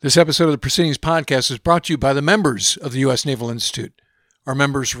This episode of the Proceedings podcast is brought to you by the members of the U.S. Naval Institute. Our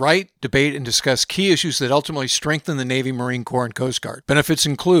members write, debate, and discuss key issues that ultimately strengthen the Navy, Marine Corps, and Coast Guard. Benefits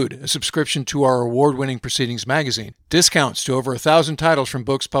include a subscription to our award-winning Proceedings magazine, discounts to over 1,000 titles from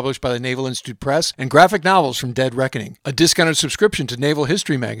books published by the Naval Institute Press, and graphic novels from Dead Reckoning, a discounted subscription to Naval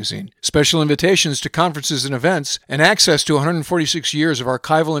History magazine, special invitations to conferences and events, and access to 146 years of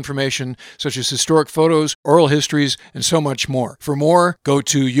archival information such as historic photos, oral histories, and so much more. For more, go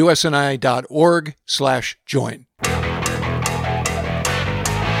to usni.org/join.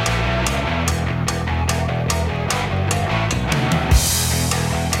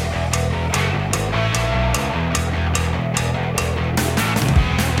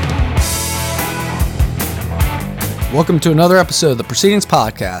 Welcome to another episode of the Proceedings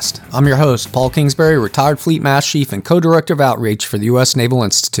podcast. I'm your host, Paul Kingsbury, retired Fleet Master Chief and Co-Director of Outreach for the U.S. Naval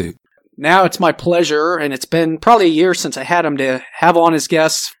Institute. Now it's my pleasure, and it's been probably a year since I had him, to have on as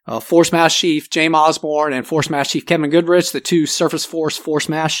guests Force Master Chief James Osborne and Force Master Chief Kevin Goodrich, the two Surface Force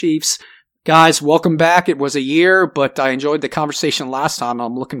Master Chiefs. Guys, welcome back. It was a year, but I enjoyed the conversation last time.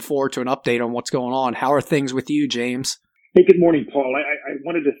 I'm looking forward to an update on what's going on. How are things with you, James? Hey, good morning, Paul. I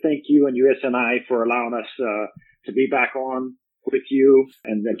wanted to thank you and USNI for allowing us to be back on with you,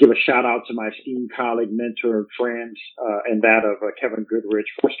 and give a shout out to my esteemed colleague, mentor, and friend, and that of Kevin Goodrich,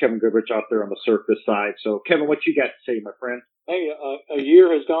 Force Kevin Goodrich out there on the surface side. So, Kevin, what you got to say, my friend? Hey, a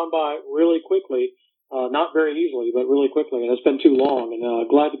year has gone by really quickly, not very easily, but really quickly, and it's been too long. And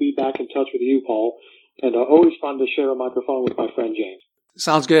glad to be back in touch with you, Paul, and always fun to share a microphone with my friend James.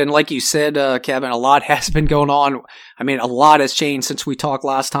 Sounds good. And like you said, Kevin, a lot has been going on. I mean, a lot has changed since we talked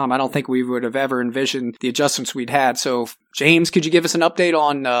last time. I don't think we would have ever envisioned the adjustments we'd had. So, James, could you give us an update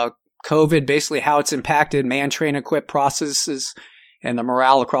on COVID, basically how it's impacted man, train, equip processes and the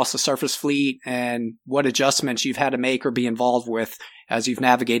morale across the surface fleet, and what adjustments you've had to make or be involved with as you've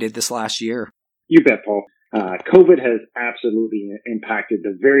navigated this last year? You bet, Paul. COVID has absolutely impacted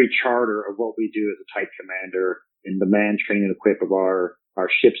the very charter of what we do as a type commander in the man, train, and equip of our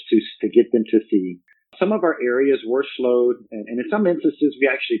ships to get them to sea. Some of our areas were slowed, and in some instances we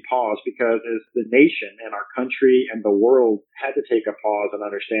actually paused, because as the nation and our country and the world had to take a pause and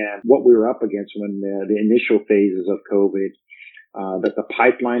understand what we were up against when the initial phases of COVID, that the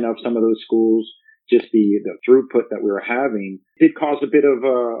pipeline of some of those schools, just the throughput that we were having, did cause a bit of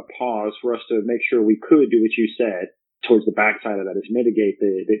a pause for us to make sure we could do what you said towards the backside of that, is mitigate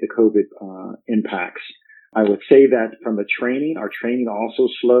the COVID impacts. I would say that from the training, our training also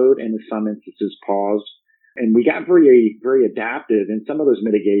slowed and in some instances paused. And we got very, very adaptive in some of those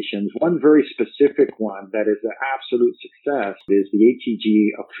mitigations. One very specific one that is an absolute success is the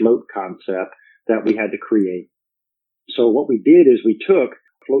ATG afloat concept that we had to create. So what we did is we took a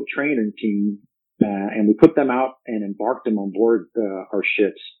float training team and we put them out and embarked them on board our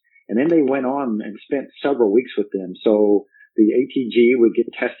ships. And then they went on and spent several weeks with them. So the ATG would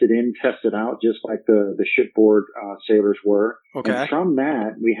get tested out, just like the shipboard sailors were. Okay. And from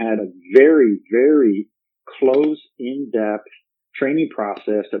that, we had a very, very close, in-depth training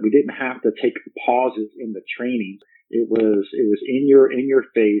process that we didn't have to take pauses in the training. It was in your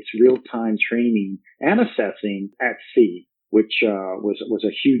face, real-time training and assessing at sea, which was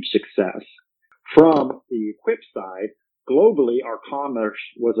a huge success. From the equip side, globally, our commerce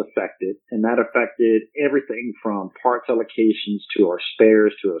was affected, and that affected everything from parts allocations to our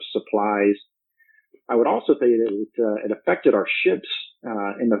spares to our supplies. I would also say that it affected our ships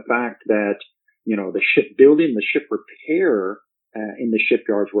in the fact that, the ship building, the ship repair in the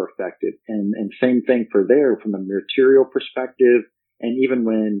shipyards were affected. And same thing from a material perspective. And even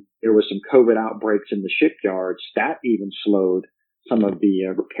when there was some COVID outbreaks in the shipyards, that even slowed some of the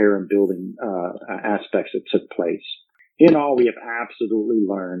repair and building aspects that took place. In all, we have absolutely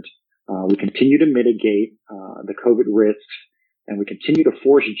learned. We continue to mitigate the COVID risks, and we continue to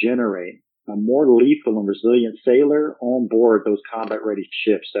force generate a more lethal and resilient sailor on board those combat-ready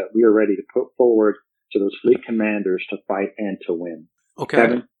ships that we are ready to put forward to those fleet commanders to fight and to win. Okay.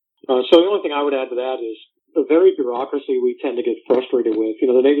 Kevin? So the only thing I would add to that is the very bureaucracy we tend to get frustrated with.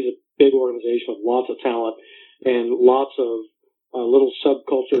 The Navy's a big organization with lots of talent and lots of little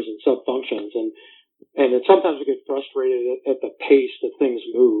subcultures and subfunctions, and sometimes we get frustrated at the pace that things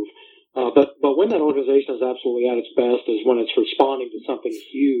move. But when that organization is absolutely at its best is when it's responding to something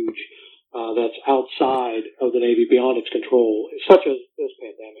huge that's outside of the Navy, beyond its control, such as this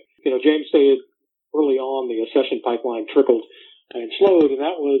pandemic. James stated early on the accession pipeline trickled and slowed, and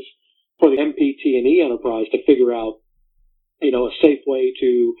that was for the MPT&E enterprise to figure out, a safe way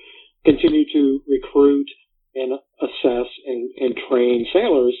to continue to recruit and assess and train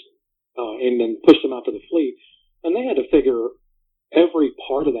sailors and then push them out to the fleet. And they had to figure every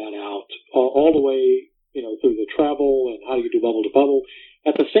part of that out, all the way, through the travel and how do you do bubble to bubble.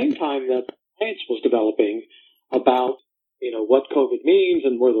 At the same time that science was developing about, what COVID means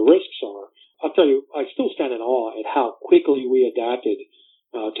and where the risks are, I'll tell you, I still stand in awe at how quickly we adapted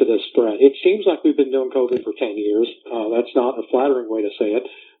to this threat. It seems like we've been doing COVID for 10 years. That's not a flattering way to say it,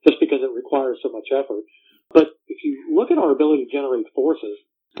 just because it requires so much effort. But if you look at our ability to generate forces,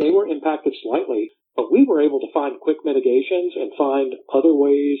 they were impacted slightly, but we were able to find quick mitigations and find other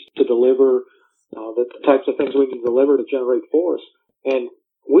ways to deliver the types of things we can deliver to generate force. And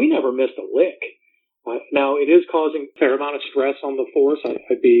we never missed a lick. Now, it is causing a fair amount of stress on the force.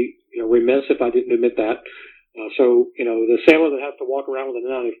 I'd be remiss if I didn't admit that. So, the sailor that has to walk around with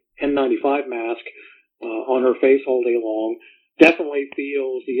an N95 mask on her face all day long definitely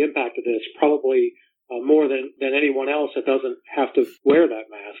feels the impact of this, probably more than anyone else that doesn't have to wear that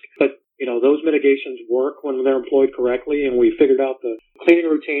mask. But, those mitigations work when they're employed correctly, and we figured out the cleaning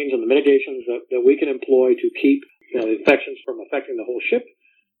routines and the mitigations that we can employ to keep infections from affecting the whole ship.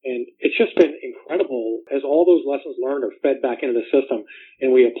 And it's just been incredible as all those lessons learned are fed back into the system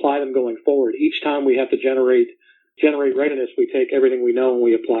and we apply them going forward. Each time we have to generate readiness, we take everything we know and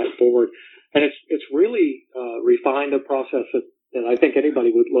we apply it forward. And it's really refined a process that I think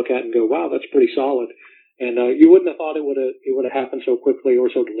anybody would look at and go, wow, that's pretty solid. And you wouldn't have thought it would have happened so quickly or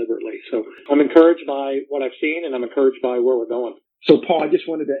so deliberately. So I'm encouraged by what I've seen, and I'm encouraged by where we're going. So, Paul, I just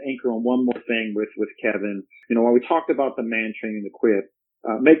wanted to anchor on one more thing with Kevin. While we talked about the man training the quip,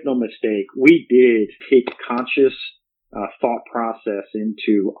 make no mistake, we did take conscious thought process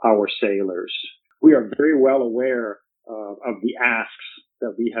into our sailors. We are very well aware of the asks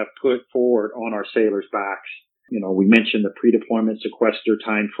that we have put forward on our sailors' backs. We mentioned the pre-deployment sequester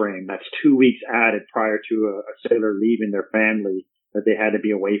time frame. That's 2 weeks added prior to a sailor leaving their family, that they had to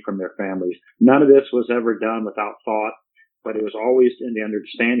be away from their families. None of this was ever done without thought, but it was always in the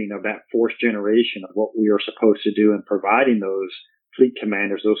understanding of that fourth generation of what we are supposed to do and providing those fleet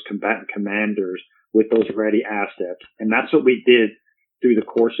commanders, those combatant commanders with those ready assets. And that's what we did through the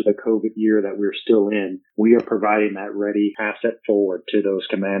course of the COVID year that we're still in. We are providing that ready asset forward to those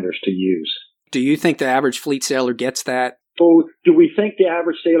commanders to use. Do you think the average fleet sailor gets that? So do we think the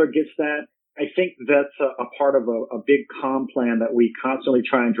average sailor gets that? I think that's a part of a big comm plan that we constantly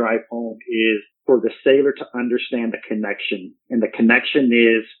try and drive home, is for the sailor to understand the connection. And the connection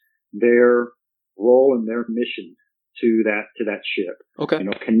is their role and their mission to that ship. Okay.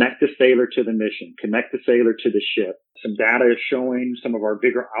 Connect the sailor to the mission, connect the sailor to the ship. Some data is showing some of our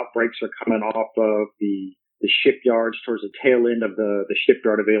bigger outbreaks are coming off of the shipyards towards the tail end of the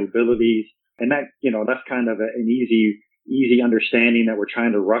shipyard availabilities. And that's kind of an easy understanding that we're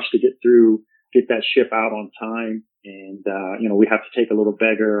trying to rush to get that ship out on time. And, we have to take a little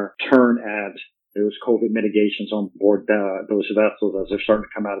bigger turn at those COVID mitigations on board those vessels as they're starting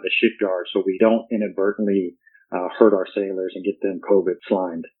to come out of the shipyard, so we don't inadvertently hurt our sailors and get them COVID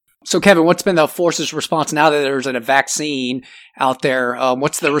slimed. So, Kevin, what's been the force's response now that there's a vaccine out there?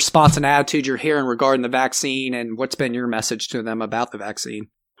 What's the response and attitude you're hearing regarding the vaccine, and what's been your message to them about the vaccine?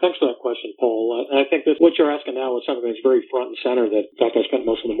 Thanks for that question, Paul. I think that what you're asking now is something that's very front and center. In fact, I spent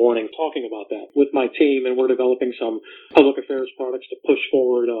most of the morning talking about that with my team, and we're developing some public affairs products to push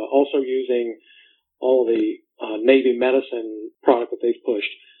forward, also using all of the Navy medicine product that they've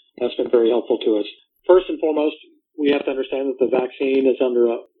pushed. That's been very helpful to us. First and foremost, we have to understand that the vaccine is under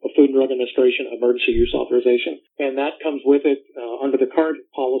a Food and Drug Administration emergency use authorization, and that comes with it under the current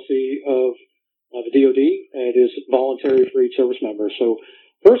policy of the DoD, and it is voluntary for each service member. So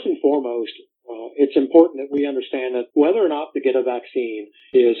first and foremost, it's important that we understand that whether or not to get a vaccine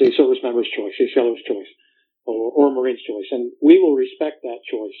is a service member's choice, a sailor's choice, or a Marine's choice, and we will respect that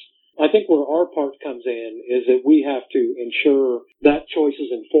choice. I think where our part comes in is that we have to ensure that choice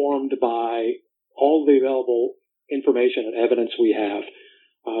is informed by all the available information and evidence we have,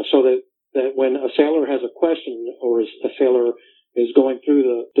 so that when a sailor has a question or a sailor is going through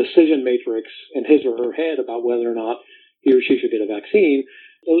the decision matrix in his or her head about whether or not he or she should get a vaccine,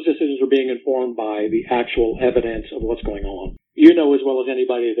 those decisions are being informed by the actual evidence of what's going on. You know as well as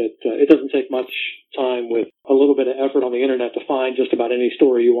anybody that it doesn't take much time with a little bit of effort on the internet to find just about any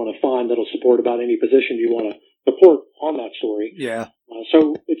story you want to find that'll support about any position you want to support on that story. Yeah.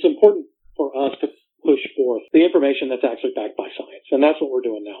 So it's important for us to push forth the information that's actually backed by science, and that's what we're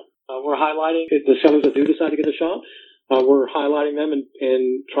doing now. We're highlighting the sailors that do decide to get a shot. We're highlighting them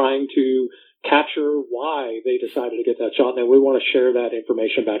and trying to capture why they decided to get that shot, and we want to share that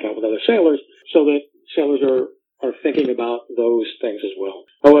information back out with other sailors so that sailors are thinking about those things as well.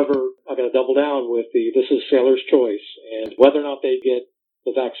 However, I've got to double down with this is sailor's choice, and whether or not they get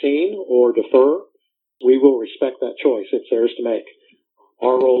the vaccine or defer, we will respect that choice. It's theirs to make.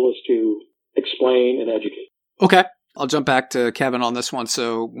 Our role is to explain and educate. Okay. I'll jump back to Kevin on this one.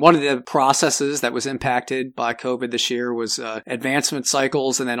 So one of the processes that was impacted by COVID this year was advancement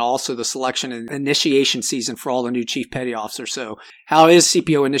cycles, and then also the selection and initiation season for all the new chief petty officers. So how is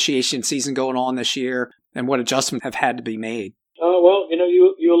CPO initiation season going on this year, and what adjustments have had to be made? Well,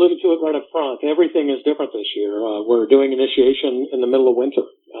 you alluded to it right up front. Everything is different this year. We're doing initiation in the middle of winter,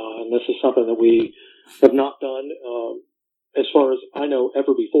 and this is something that we have not done, as far as I know,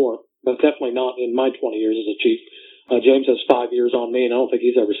 ever before, but definitely not in my 20 years as a chief. James has 5 years on me, and I don't think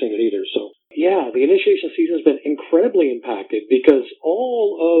he's ever seen it either. So, yeah, the initiation season has been incredibly impacted because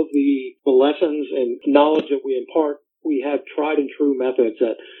all of the lessons and knowledge that we impart, we have tried and true methods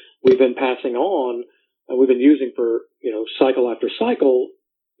that we've been passing on and we've been using for, cycle after cycle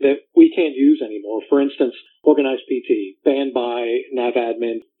that we can't use anymore. For instance, organized PT, banned by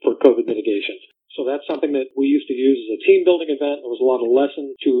NAVADMIN for COVID mitigations. So that's something that we used to use as a team building event. There was a lot of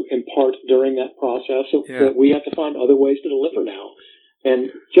lessons to impart during that process that we have to find other ways to deliver now.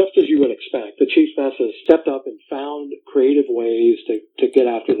 And just as you would expect, the Chiefs Mess has stepped up and found creative ways to get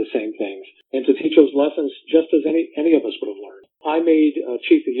after the same things and to teach those lessons just as any of us would have learned. I made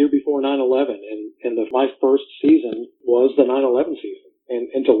chief the year before 9/11, and my first season was the 9/11 season.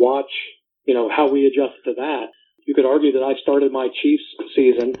 And to watch, how we adjusted to that, you could argue that I started my Chiefs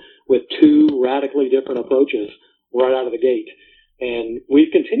season with two radically different approaches right out of the gate. And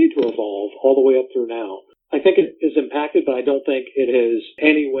we've continued to evolve all the way up through now. I think it is impacted, but I don't think it has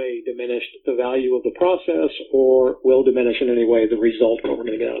any way diminished the value of the process or will diminish in any way the result of what we're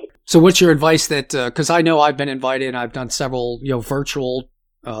going to get out of it. So what's your advice that, because I know I've been invited and I've done several, virtual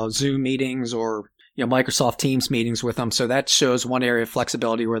Zoom meetings or, Microsoft Teams meetings with them. So that shows one area of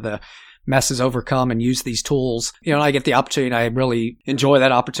flexibility where the mess is overcome and use these tools. I get the opportunity. I really enjoy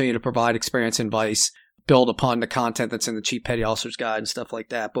that opportunity to provide experience and advice, build upon the content that's in the Chief Petty Officer's Guide and stuff like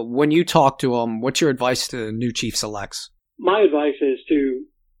that. But when you talk to them, what's your advice to new chief selects? My advice is to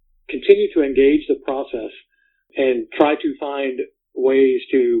continue to engage the process and try to find ways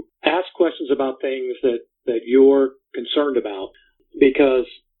to ask questions about things that you're concerned about, because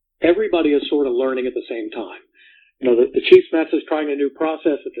everybody is sort of learning at the same time. The Chiefs Mess is trying a new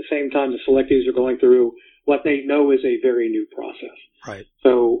process at the same time the selectees are going through what they know is a very new process. Right.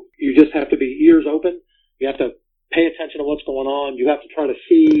 So you just have to be ears open. You have to pay attention to what's going on. You have to try to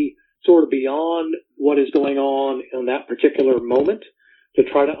see sort of beyond what is going on in that particular moment to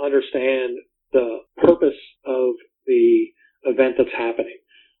try to understand the purpose of the event that's happening.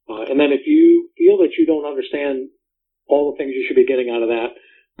 And then if you feel that you don't understand all the things you should be getting out of that,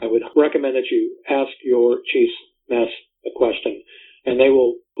 I would recommend that you ask your Chiefs Mess a question, and they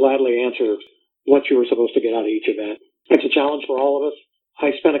will gladly answer what you were supposed to get out of each event. It's a challenge for all of us.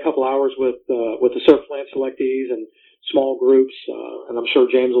 I spent a couple hours with the Surf Lance selectees and small groups, and I'm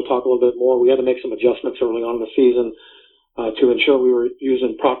sure James will talk a little bit more. We had to make some adjustments early on in the season to ensure we were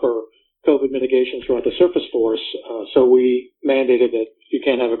using proper COVID mitigation throughout the surface force. So we mandated that you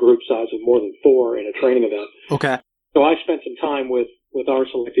can't have a group size of more than 4 in a training event. Okay. So I spent some time with our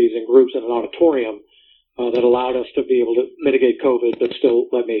selectees in groups in an auditorium that allowed us to be able to mitigate COVID, but still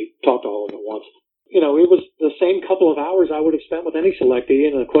let me talk to all of them at once. It was the same couple of hours I would have spent with any selectee,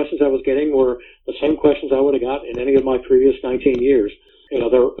 and the questions I was getting were the same questions I would have got in any of my previous 19 years.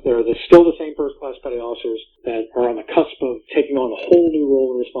 They're still the same first-class petty officers that are on the cusp of taking on a whole new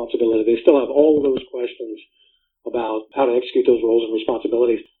role and responsibility. They still have all of those questions about how to execute those roles and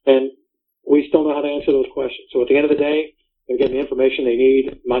responsibilities, and we still know how to answer those questions. So at the end of the day, they're getting the information they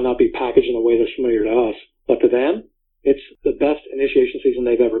need. It might not be packaged in a way that's familiar to us, but to them, it's the best initiation season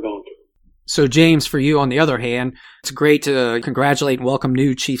they've ever gone through. So, James, for you, on the other hand, it's great to congratulate and welcome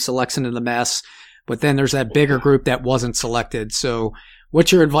new chief selects into the mess, but then there's that bigger group that wasn't selected. So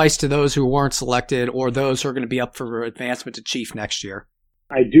what's your advice to those who weren't selected or those who are going to be up for advancement to chief next year?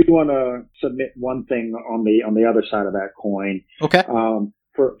 I do want to submit one thing on the other side of that coin. Okay.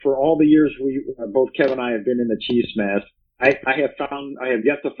 For all the years both Kevin and I have been in the Chiefs Mess, I have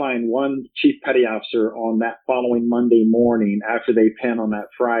yet to find one chief petty officer on that following Monday morning after they pen on that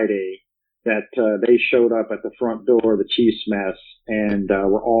Friday that they showed up at the front door of the Chiefs Mess and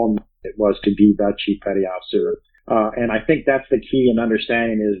were all it was to be that chief petty officer. And I think that's the key in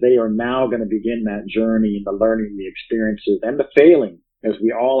understanding is they are now going to begin that journey and the learning, the experiences, and the failing, as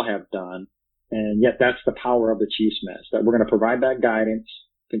we all have done. And yet that's the power of the Chiefs Mess, that we're going to provide that guidance,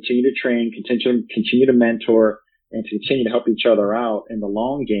 continue to train, continue to mentor, and to continue to help each other out in the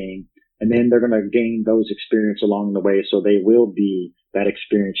long game. And then they're going to gain those experience along the way, so they will be that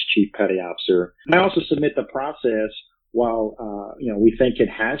experienced chief petty officer. And I also submit the process, while we think it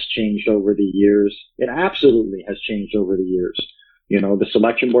has changed over the years, it absolutely has changed over the years. The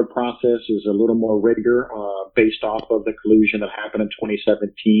selection board process is a little more rigor based off of the collusion that happened in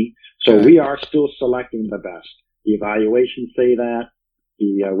 2017. So we are still selecting the best. The evaluations say that.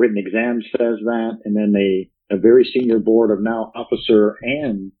 The written exam says that. And then a very senior board of now officer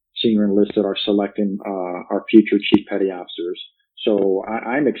and senior enlisted are selecting our future chief petty officers. So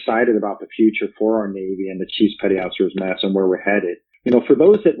I'm excited about the future for our Navy and the Chiefs Petty Officers Mess and where we're headed. For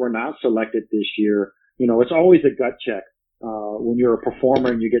those that were not selected this year, it's always a gut check. When you're a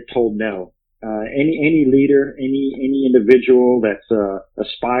performer and you get told no, any leader, any individual that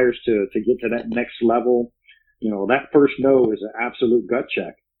aspires to get to that next level, that first no is an absolute gut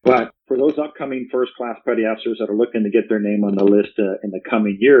check. But for those upcoming first class petty officers that are looking to get their name on the list in the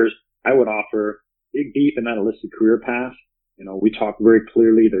coming years, I would offer dig deep in that enlisted career path. We talk very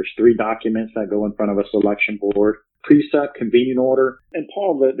clearly. There's 3 documents that go in front of a selection board: precept, convening order. And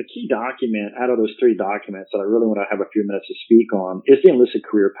Paul, the key document out of those 3 documents that I really want to have a few minutes to speak on is the enlisted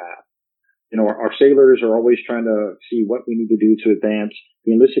career path. Our sailors are always trying to see what we need to do to advance.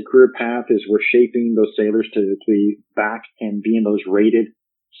 The enlisted career path is we're shaping those sailors to be back and being those rated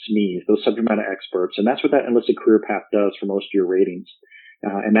SMEs, those subject matter experts. And that's what that enlisted career path does for most of your ratings.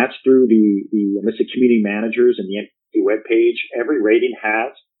 And that's through the enlisted community managers and the NPC webpage. Every rating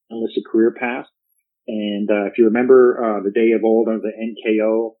has an enlisted career path. And if you remember the day of old under the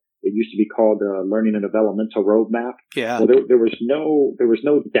NKO, it used to be called the Learning and Developmental Roadmap. Yeah. Well, there was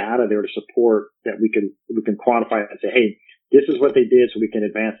no data there to support that we can quantify and say, hey, this is what they did, so we can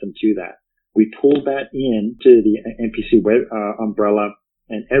advance them to that. We pulled that into the NPC web umbrella,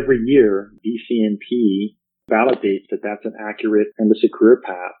 and every year DCNP validates that that's an accurate enlisted career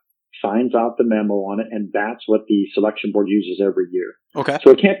path, signs out the memo on it, and that's what the selection board uses every year. Okay.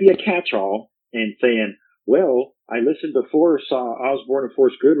 So it can't be a catch-all and saying, well, I listened to Osborne and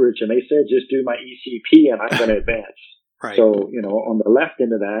Force Goodrich, and they said just do my ECP and I'm going to advance. Right. So, on the left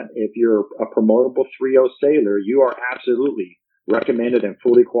end of that, if you're a promotable 3.0 sailor, you are absolutely recommended and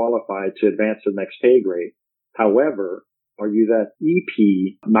fully qualified to advance to the next pay grade. However, are you that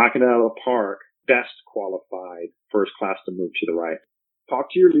EP, knocking it out of the park, best qualified first class to move to the right? Talk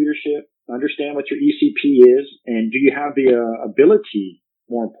to your leadership, understand what your ECP is, and do you have the ability,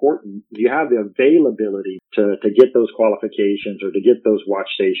 more important, do you have the availability to get those qualifications or to get those watch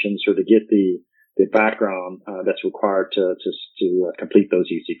stations or to get the background that's required to complete those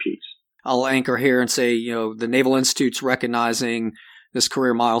ECPs? I'll anchor here and say, the Naval Institute's recognizing this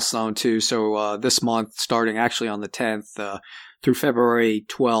career milestone too. So this month, starting actually on the 10th through February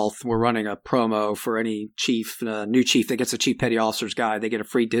 12th, we're running a promo for any new chief that gets a Chief Petty Officer's Guide. They get a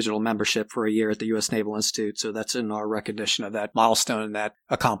free digital membership for a year at the U.S. Naval Institute. So that's in our recognition of that milestone and that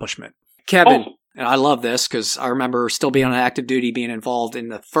accomplishment. Kevin, and I love this because I remember still being on active duty, being involved in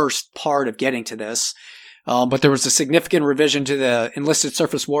the first part of getting to this. But there was a significant revision to the Enlisted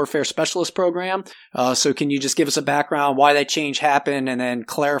Surface Warfare Specialist program. So can you just give us a background, why that change happened, and then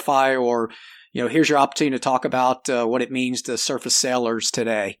clarify, or, here's your opportunity to talk about what it means to surface sailors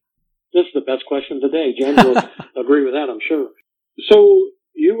today? This is the best question of the day. James will agree with that, I'm sure. So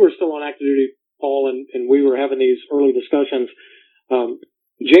you were still on active duty, Paul, and we were having these early discussions.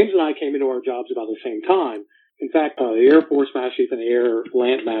 James and I came into our jobs about the same time. In fact, the Air Force Master Chief and the Air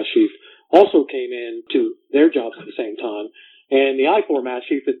Land Master Chief also came in to their jobs at the same time. And the I-4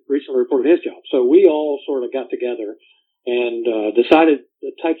 Master Chief had recently reported his job. So we all sort of got together and decided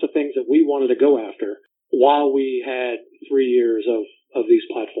the types of things that we wanted to go after while we had 3 years of these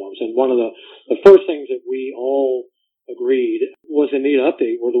platforms. And one of the first things that we all agreed was a need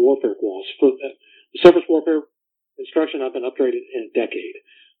update were the warfare quals. For the surface warfare instruction, I've been upgraded in a decade.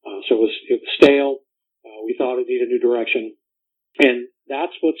 So it was stale. We thought it needed a new direction. And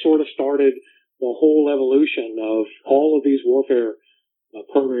that's what sort of started the whole evolution of all of these warfare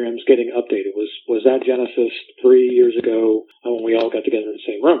programs getting updated. Was that genesis 3 years ago when we all got together in the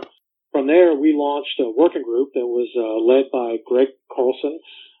same room. From there, we launched a working group that was led by Greg Carlson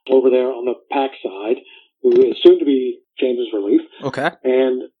over there on the PAC side, who is soon to be James's relief. Okay.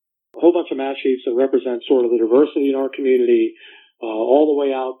 And a whole bunch of Master Chiefs that represent sort of the diversity in our community, all the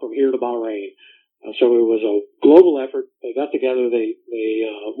way out from here to Bahrain. So it was a global effort. They got together, they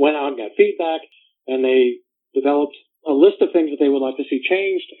went out and got feedback, and they developed a list of things that they would like to see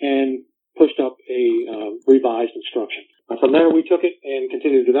changed and pushed up a revised instruction. From there, we took it and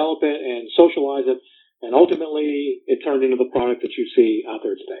continued to develop it and socialize it, and ultimately it turned into the product that you see out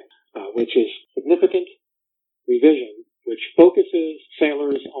there today, which is significant revision, which focuses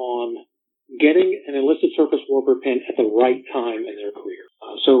sailors on getting an enlisted surface warfare pin at the right time in their career.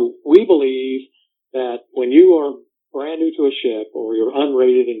 So we believe that when you are brand new to a ship or you're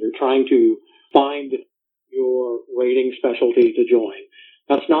unrated and you're trying to find your rating specialty to join.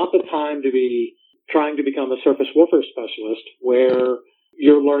 That's not the time to be trying to become a surface warfare specialist where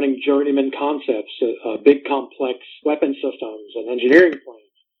you're learning journeyman concepts, big complex weapon systems and engineering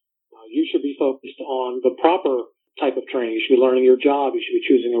plans. You should be focused on the proper type of training. You should be learning your job. You should be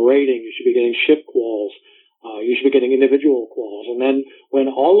choosing a rating. You should be getting ship quals. You should be getting individual quals. And then when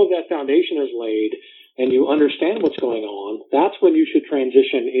all of that foundation is laid and you understand what's going on, that's when you should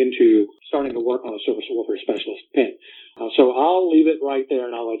transition into starting to work on a surface warfare specialist pin. So I'll leave it right there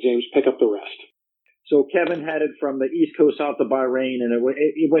and I'll let James pick up the rest. So Kevin headed from the East Coast out to Bahrain, and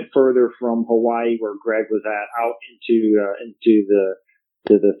it went further from Hawaii, where Greg was at, out into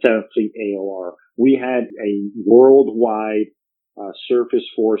the 7th Fleet AOR. We had a worldwide Surface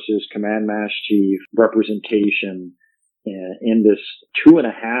Forces Command Master Chief representation in this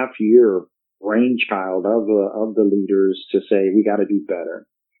 2.5-year brainchild of the leaders to say we got to do better.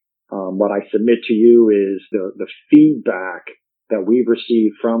 What I submit to you is the feedback that we've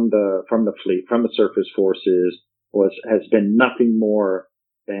received from the fleet, from the Surface Forces, has been nothing more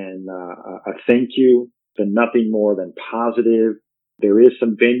than a thank you, been nothing more than positive. There is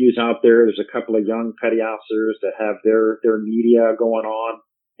some venues out there. There's a couple of young petty officers that have their media going on,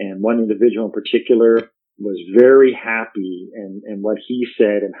 and one individual in particular was very happy and what he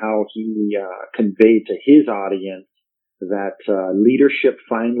said and how he conveyed to his audience that leadership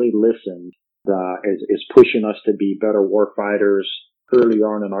finally listened. Is pushing us to be better warfighters early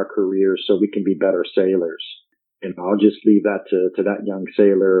on in our careers so we can be better sailors. And I'll just leave that to that young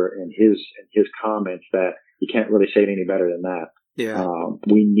sailor and his comments that you can't really say it any better than that. Yeah.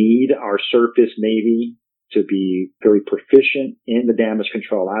 We need our surface Navy to be very proficient in the damage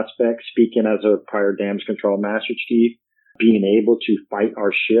control aspect. Speaking as a prior damage control master chief, being able to fight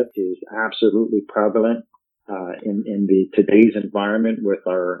our ship is absolutely prevalent. In the today's environment with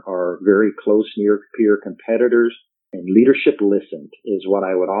our very close near peer competitors, and leadership listened is what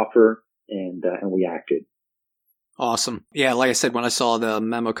I would offer, and we acted. Awesome. Yeah, like I said, when I saw the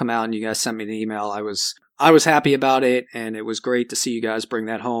memo come out and you guys sent me the email, I was happy about it, and it was great to see you guys bring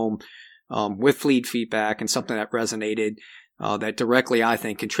that home with fleet feedback and something that resonated. That directly, I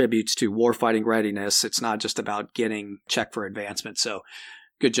think, contributes to warfighting readiness. It's not just about getting checked for advancement. So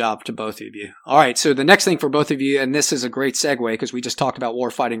good job to both of you. All right, so the next thing for both of you, and this is a great segue because we just talked about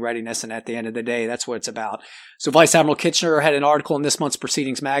warfighting readiness, and at the end of the day, that's what it's about. So Vice Admiral Kitchener had an article in this month's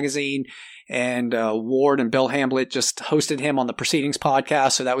Proceedings magazine, and Ward and Bill Hamblett just hosted him on the Proceedings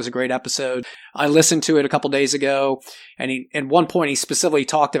podcast, so that was a great episode. I listened to it a couple days ago, and at one point he specifically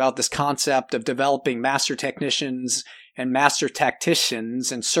talked about this concept of developing master technicians and master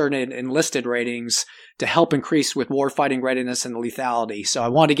tacticians and certain enlisted ratings to help increase with warfighting readiness and lethality. So I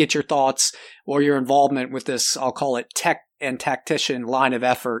want to get your thoughts or your involvement with this, I'll call it tech and tactician line of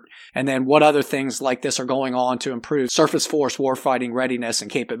effort, and then what other things like this are going on to improve surface force warfighting readiness and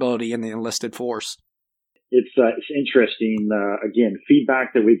capability in the enlisted force. It's interesting, again,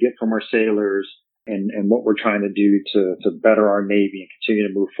 feedback that we get from our sailors and what we're trying to do to better our Navy and continue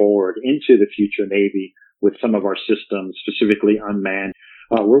to move forward into the future Navy with some of our systems, specifically unmanned.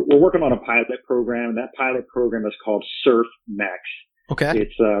 We're working on a pilot program. That pilot program is called SurfMex. Okay.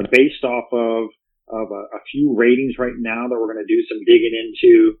 It's based off of a few ratings right now that we're going to do some digging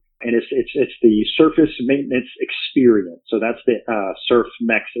into, and it's the surface maintenance experience. So that's the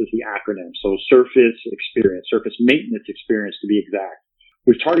SurfMex is the acronym. So surface experience, surface maintenance experience to be exact.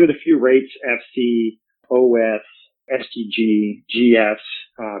 We've targeted a few rates: FC, OS, STG, GS,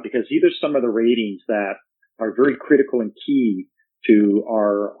 because these are some of the ratings that are very critical and key to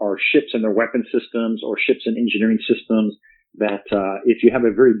our ships and their weapon systems or ships and engineering systems that if you have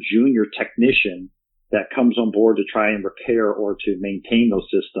a very junior technician that comes on board to try and repair or to maintain those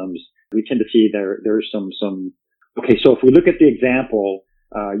systems, we tend to see there's some. Okay, so if we look at the example,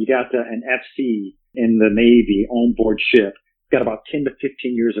 you got an FC in the Navy on-board ship, got about 10 to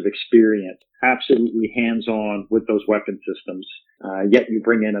 15 years of experience, absolutely hands-on with those weapon systems. Yet you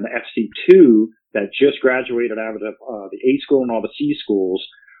bring in an FC2 that just graduated out of the A school and all the C schools.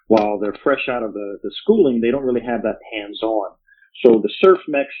 While they're fresh out of the schooling, they don't really have that hands-on. So the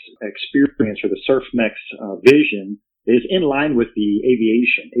SurfMex experience or the SurfMex vision is in line with the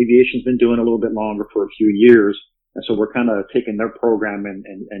aviation. Aviation's been doing a little bit longer for a few years. And so we're kind of taking their program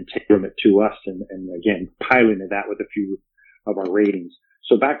and tailoring it to us and again, piloting that with a few of our ratings.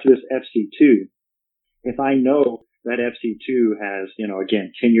 So back to this FC2. If I know that FC2 has,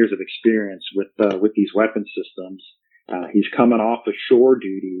 again, 10 years of experience with these weapon systems, he's coming off of shore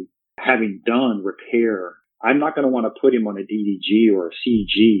duty, having done repair, I'm not going to want to put him on a DDG or a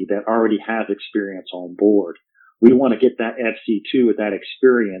CG that already has experience on board. We want to get that FC2 with that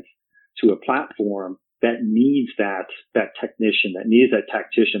experience to a platform that needs that technician, that needs that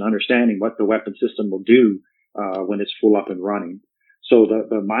tactician, understanding what the weapon system will do when it's full up and running. So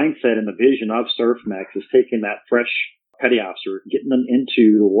the mindset and the vision of SurfMechs is taking that fresh petty officer, getting them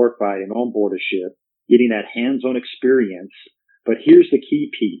into the warfight and on board a ship, getting that hands-on experience. But here's the key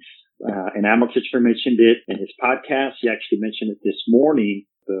piece. And Admiral Kitchener mentioned it in his podcast. He actually mentioned it this morning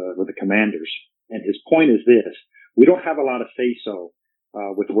with the commanders. And his point is this: we don't have a lot of say-so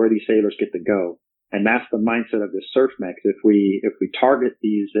with where these sailors get to go. And that's the mindset of this SurfMechs. If we target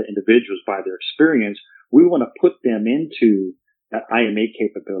these individuals by their experience, we want to put them into that IMA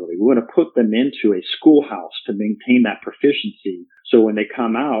capability. We want to put them into a schoolhouse to maintain that proficiency. So when they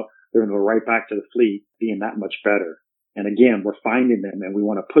come out, they're going to go right back to the fleet being that much better. And again, we're finding them and we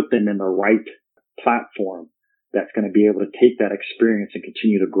want to put them in the right platform that's going to be able to take that experience and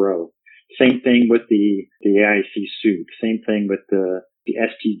continue to grow. Same thing with the AIC suit. Same thing with the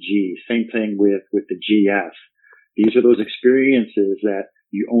STG. Same thing with the GS. These are those experiences that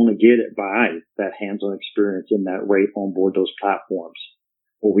you only get it by that hands-on experience in that rate on board those platforms.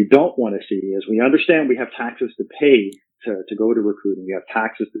 What we don't want to see is, we understand we have taxes to pay to go to recruiting. We have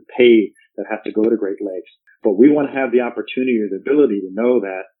taxes to pay that have to go to Great Lakes. But we want to have the opportunity or the ability to know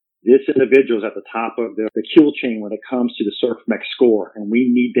that this individual is at the top of the kill chain when it comes to the SurfMech score, and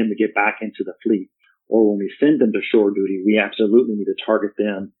we need them to get back into the fleet. Or when we send them to shore duty, we absolutely need to target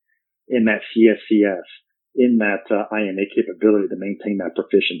them in that CSCS, in that IMA capability to maintain that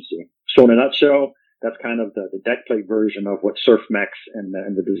proficiency. So in a nutshell, that's kind of the deck plate version of what SurfMechs and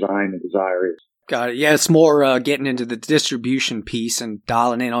the design and desire is. Got it. Yeah, it's more getting into the distribution piece and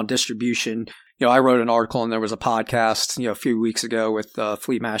dialing in on distribution. You know, I wrote an article and there was a podcast, a few weeks ago with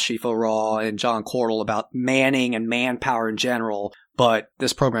Fleet Master Chief O'Raw and John Cordell about manning and manpower in general. But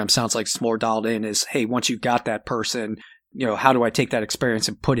this program sounds like it's more dialed in as, hey, once you've got that person, how do I take that experience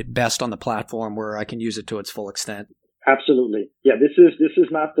and put it best on the platform where I can use it to its full extent? Absolutely. Yeah, this is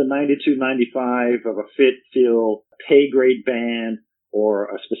not the 92-95 of a fit, feel, pay grade band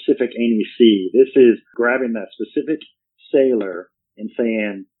or a specific NEC. This is grabbing that specific sailor and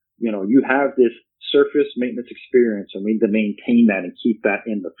saying, you have this surface maintenance experience and we need to maintain that and keep that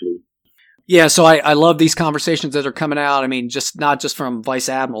in the fleet. Yeah, so I love these conversations that are coming out. I mean, not just from vice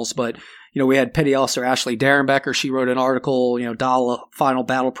admirals, but we had Petty Officer Ashley Derenbecker. She wrote an article, dial a final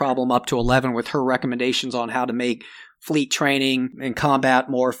battle problem up to 11 with her recommendations on how to make fleet training and combat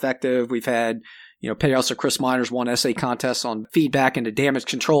more effective. We've had, Petty Officer Chris Miners won essay contests on feedback into damage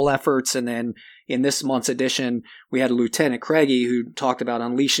control efforts. And then in this month's edition, we had Lieutenant Craigie who talked about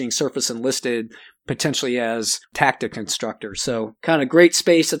unleashing surface enlisted potentially as tactic instructors. So kind of great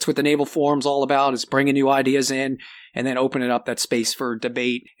space. That's what the Naval Forum's all about, is bringing new ideas in and then opening up that space for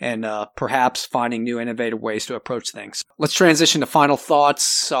debate and perhaps finding new innovative ways to approach things. Let's transition to final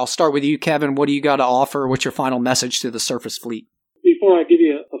thoughts. I'll start with you, Kevin. What do you got to offer? What's your final message to the surface fleet? Before I give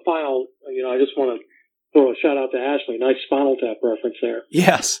you a final, I just want to throw a shout out to Ashley. Nice Spinal Tap reference there.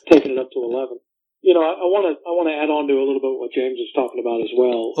 Yes. Taking it up to 11. I want to add on to a little bit what James was talking about as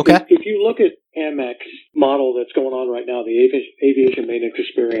well. Okay. If you look at AMEX model that's going on right now, the aviation maintenance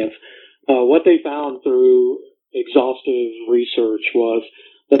experience, what they found through exhaustive research was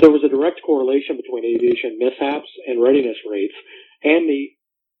that there was a direct correlation between aviation mishaps and readiness rates and the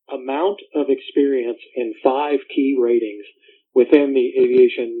amount of experience in 5 key ratings within the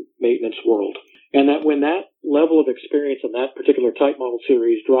aviation maintenance world. And that when that level of experience in that particular type model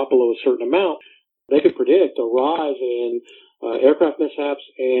series dropped below a certain amount, they could predict a rise in aircraft mishaps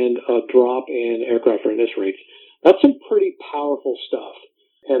and a drop in aircraft readiness rates. That's some pretty powerful stuff.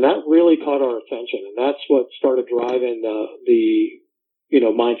 And that really caught our attention. And that's what started driving the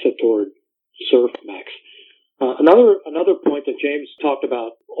mindset toward SurfMechs. Another point that James talked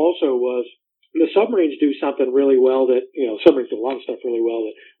about also was the submarines do something really well that, submarines do a lot of stuff really well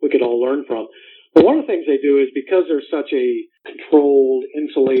that we could all learn from. But one of the things they do is, because they're such a controlled,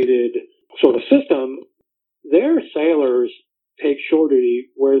 insulated sort of system, their sailors take shore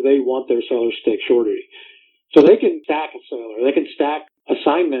duty where they want their sailors to take shore duty. So they can stack a sailor. They can stack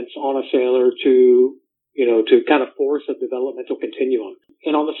assignments on a sailor to kind of force a developmental continuum.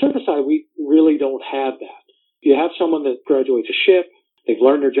 And on the surface side, we really don't have that. You have someone that graduates a ship. They've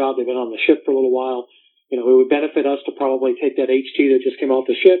learned their job. They've been on the ship for a little while. It would benefit us to probably take that HT that just came off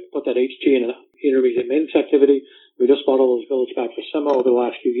the ship, put that HT in an intermediate maintenance activity. We just bought all those billets back for SEMA over the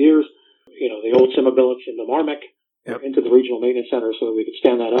last few years. The old SEMA billets into Marmec, into the regional maintenance center so that we could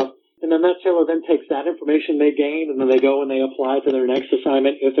stand that up. And then that sailor then takes that information they gained, and then they go and they apply to their next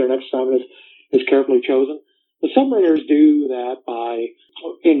assignment if their next assignment is carefully chosen. The submariners do that by,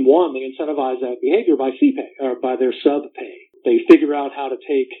 they incentivize that behavior by CPay, or by their sub pay. They figure out how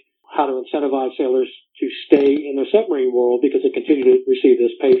how to incentivize sailors to stay in the submarine world because they continue to receive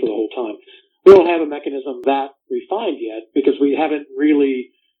this pay for the whole time. We don't have a mechanism that refined yet because we haven't really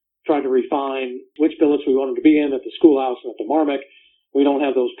tried to refine which billets we want them to be in at the schoolhouse and at the Marmot. We don't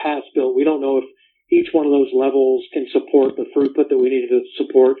have those paths built. We don't know if each one of those levels can support the throughput that we needed to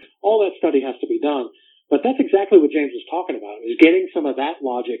support. All that study has to be done. But that's exactly what James was talking about, is getting some of that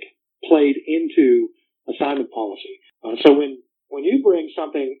logic played into assignment policy. So when you bring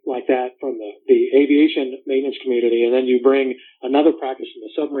something like that from the aviation maintenance community, and then you bring another practice from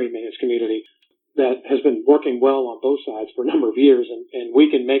the submarine maintenance community that has been working well on both sides for a number of years, and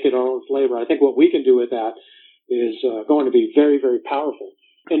we can make it our own flavor, I think what we can do with that is going to be very, very powerful.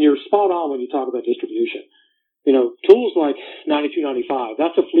 And you're spot on when you talk about distribution. You know, tools like 9295,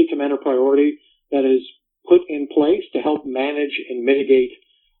 that's a fleet commander priority that is put in place to help manage and mitigate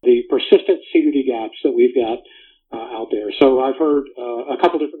the persistent C2D gaps that we've got out there. So I've heard a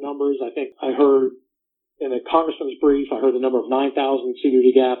couple different numbers. I think I heard in the Congressman's brief, I heard the number of 9,000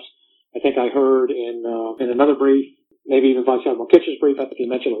 C2D gaps. I think I heard in another brief, maybe even Vice Admiral Kitch's brief, I think he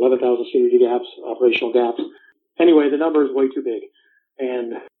mentioned 11,000 C2D gaps, operational gaps. Anyway, the number is way too big.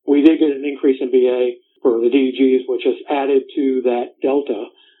 And we did get an increase in BA for the DEGs, which has added to that delta.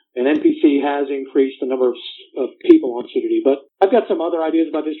 And NPC has increased the number of people on C2D. But I've got some other ideas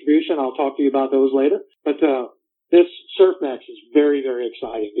about distribution. I'll talk to you about those later. But this SurfMax is very, very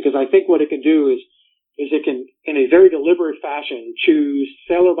exciting because I think what it can do is it can, in a very deliberate fashion, choose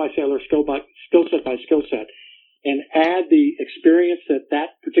sailor by sailor, skill set by skill set, and add the experience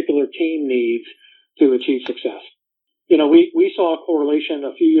that particular team needs to achieve success. You know, we saw a correlation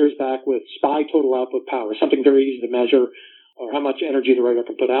a few years back with SPY total output power, something very easy to measure, or how much energy the radar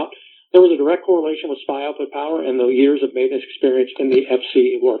can put out. There was a direct correlation with SPY output power and the years of maintenance experience in the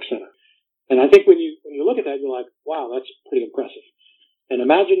FC Work Center. And I think when you look at that, you're like, wow, that's pretty impressive. And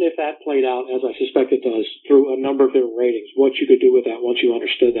imagine if that played out, as I suspect it does, through a number of different ratings, what you could do with that once you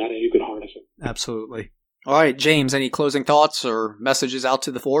understood that and you could harness it. Absolutely. All right, James, any closing thoughts or messages out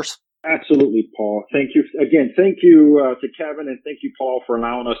to the force? Absolutely, Paul. Thank you. Again, thank you to Kevin, and thank you, Paul, for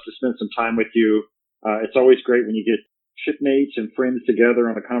allowing us to spend some time with you. It's always great when you get shipmates and friends together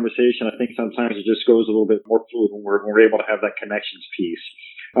on a conversation. I think sometimes it just goes a little bit more fluid when we're able to have that connections piece.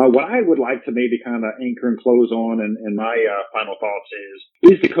 What I would like to maybe kind of anchor and close on, and my final thoughts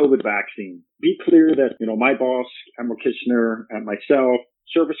is the COVID vaccine. Be clear that, you know, my boss, Admiral Kitchener, and myself,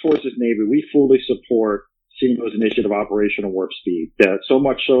 Surface Forces Navy, we fully support CMO's initiative Operational Warp Speed. So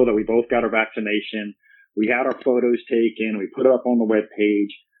much so that we both got our vaccination. We had our photos taken. We put it up on the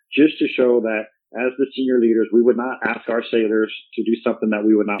webpage just to show that as the senior leaders, we would not ask our sailors to do something that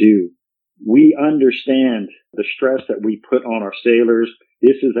we would not do. We understand the stress that we put on our sailors.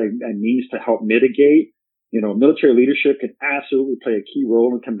 This is a means to help mitigate. You know, military leadership can absolutely play a key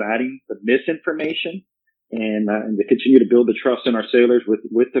role in combating the misinformation and to continue to build the trust in our sailors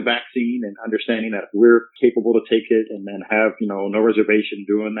with the vaccine, and understanding that we're capable to take it and then have, you know, no reservation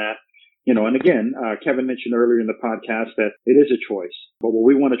doing that. You know, and again, Kevin mentioned earlier in the podcast that it is a choice. But what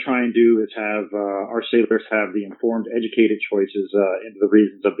we want to try and do is have our sailors have the informed, educated choices into the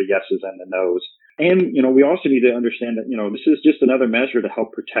reasons of the yeses and the nos. And, you know, we also need to understand that, you know, this is just another measure to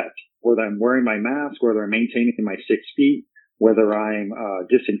help protect. Whether I'm wearing my mask, whether I'm maintaining my 6 feet, whether I'm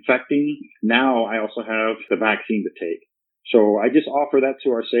disinfecting, now I also have the vaccine to take. So I just offer that to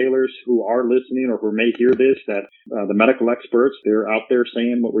our sailors who are listening or who may hear this, that the medical experts, they're out there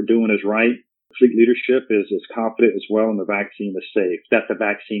saying what we're doing is right. Fleet leadership is confident as well, and the vaccine is safe, that the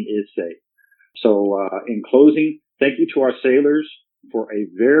vaccine is safe. So in closing, thank you to our sailors for a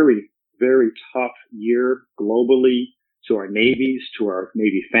very, very tough year globally, to our navies, to our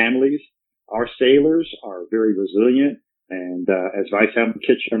Navy families. Our sailors are very resilient. And as Vice Admiral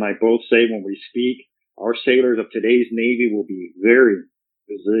Kitchener and I both say when we speak, our sailors of today's Navy will be very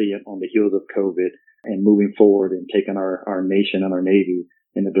resilient on the heels of COVID and moving forward and taking our nation and our Navy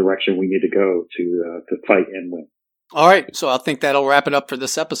in the direction we need to go to fight and win. All right, so I think that'll wrap it up for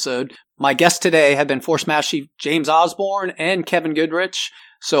this episode. My guests today have been Force Master Chief James Osborne and Kevin Goodrich.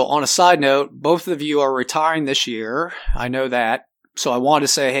 So on a side note, both of you are retiring this year. I know that. So I wanted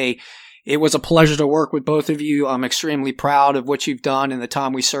to say, hey, it was a pleasure to work with both of you. I'm extremely proud of what you've done in the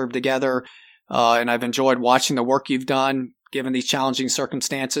time we served together. And I've enjoyed watching the work you've done, given these challenging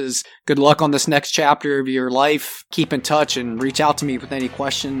circumstances. Good luck on this next chapter of your life. Keep in touch and reach out to me with any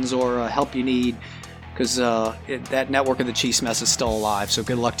questions or help you need, because that network of the Chiefs Mess is still alive. So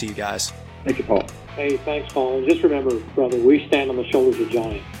good luck to you guys. Thank you, Paul. Hey, thanks, Paul. And just remember, brother, we stand on the shoulders of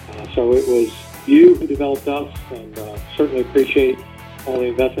giants. So it was you who developed us, and certainly appreciate all the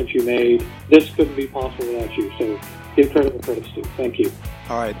investments you made. This couldn't be possible without you. So give credit where credit's due. Thank you.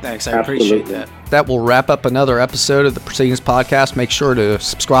 All right, thanks. I Absolutely. appreciate that. That will wrap up another episode of the Proceedings podcast. Make sure to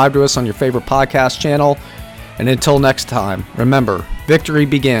subscribe to us on your favorite podcast channel. And until next time, remember, victory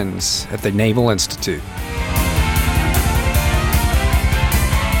begins at the Naval Institute.